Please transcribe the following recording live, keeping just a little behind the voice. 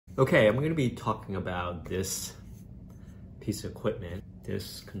Okay, I'm going to be talking about this piece of equipment,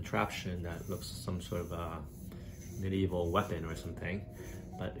 this contraption that looks some sort of a medieval weapon or something,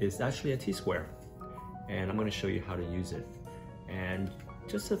 but it's actually a T-square, and I'm going to show you how to use it. And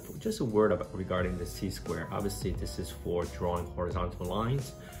just a word regarding this T-square. Obviously, this is for drawing horizontal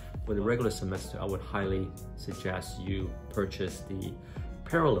lines. For the regular semester, I would highly suggest you purchase the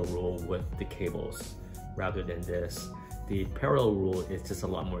parallel rule with the cables rather than this. The parallel rule is just a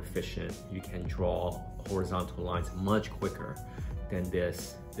lot more efficient. You can draw horizontal lines much quicker than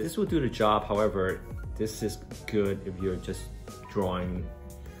this. This will do the job, however, this is good if you're just drawing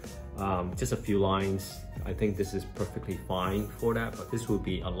just a few lines. I think this is perfectly fine for that, but this will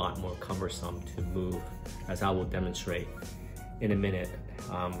be a lot more cumbersome to move, as I will demonstrate in a minute.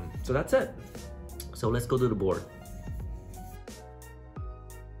 So that's it. So let's go to the board.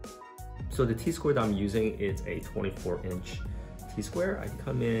 So the T-square that I'm using is a 24-inch T-square. I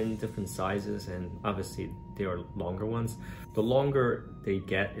come in different sizes, and obviously there are longer ones. The longer they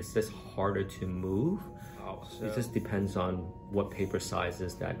get, it's just harder to move. So it just depends on what paper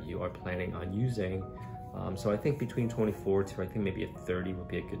sizes that you are planning on using. So I think between 24 to I think maybe a 30 would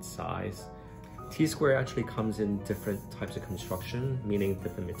be a good size. T-square actually comes in different types of construction, meaning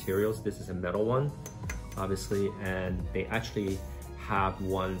different materials. This is a metal one, obviously, and they actually have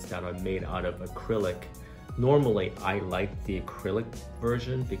ones that are made out of acrylic. Normally, I like the acrylic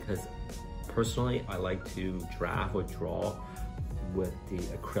version because personally, I like to draft or draw with the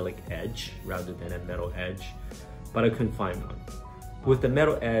acrylic edge rather than a metal edge, but I couldn't find one. With the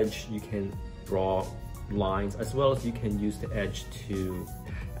metal edge, you can draw lines as well as you can use the edge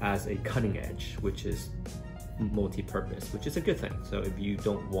as a cutting edge, which is multi-purpose, which is a good thing. So if you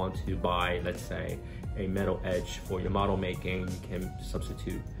don't want to buy, let's say, a metal edge for your model making, you can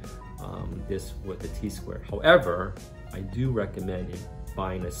substitute this with the T-square. However, I do recommend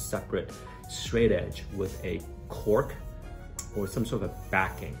buying a separate straight edge with a cork or some sort of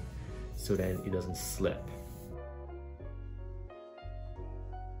backing so that it doesn't slip.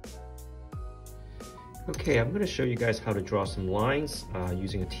 Okay, I'm going to show you guys how to draw some lines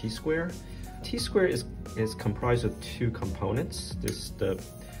using a T-square. T-square is comprised of two components. This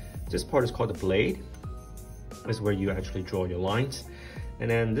part is called the blade. This is where you actually draw your lines. And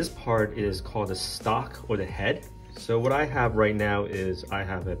then this part is called the stock or the head. So what I have right now is I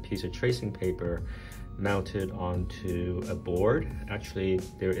have a piece of tracing paper mounted onto a board. Actually,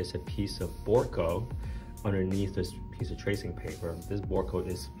 there is a piece of Borco underneath this piece of tracing paper. This Borco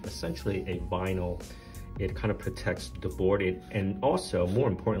is essentially a vinyl. It kind of protects the board, and also, more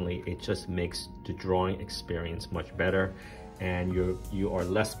importantly, it just makes the drawing experience much better, and you are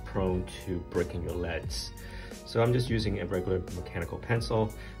less prone to breaking your leads. So I'm just using a regular mechanical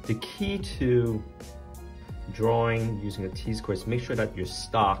pencil. The key to drawing using a T-square is make sure that your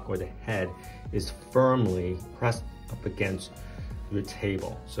stock or the head is firmly pressed up against your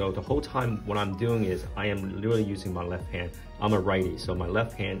table. So the whole time what I'm doing is I am literally using my left hand. I'm a righty, so my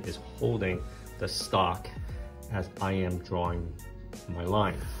left hand is holding the stock as I am drawing my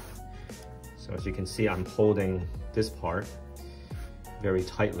line. So as you can see, I'm holding this part very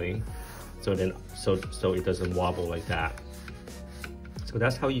tightly so it doesn't wobble like that. So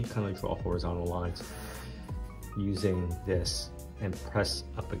that's how you kind of draw horizontal lines, using this and press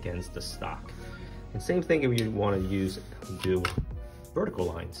up against the stock. And same thing if you want to do vertical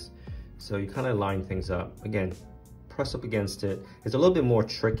lines. So you kind of line things up. Again, press up against it. It's a little bit more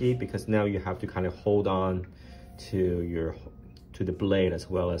tricky because now you have to kind of hold on to the blade as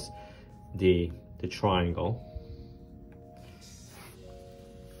well as the triangle.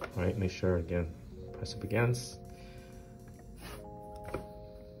 All right, make sure again, press up against.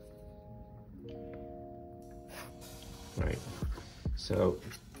 Right, so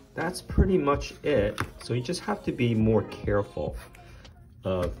that's pretty much it. So you just have to be more careful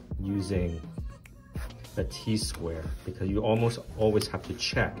of using a T-square because you almost always have to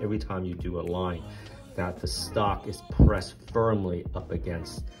check every time you do a line that the stock is pressed firmly up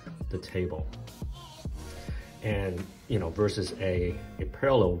against the table. And versus a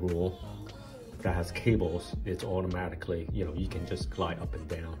parallel rule that has cables, it's automatically, you can just glide up and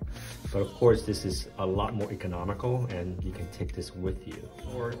down. But of course, this is a lot more economical and you can take this with you.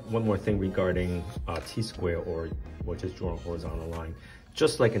 Or one more thing regarding T-square or just drawing a horizontal line.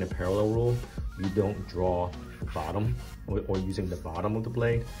 Just like in a parallel rule, you don't draw the bottom or using the bottom of the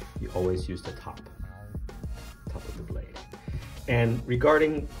blade, you always use the top of the blade. And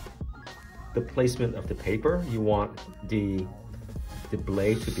regarding the placement of the paper, you want the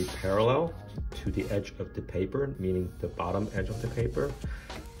blade to be parallel to the edge of the paper, meaning the bottom edge of the paper.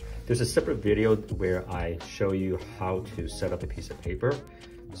 There's a separate video where I show you how to set up a piece of paper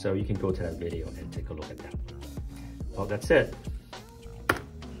So you can go to that video and take a look at that. Well, that's it.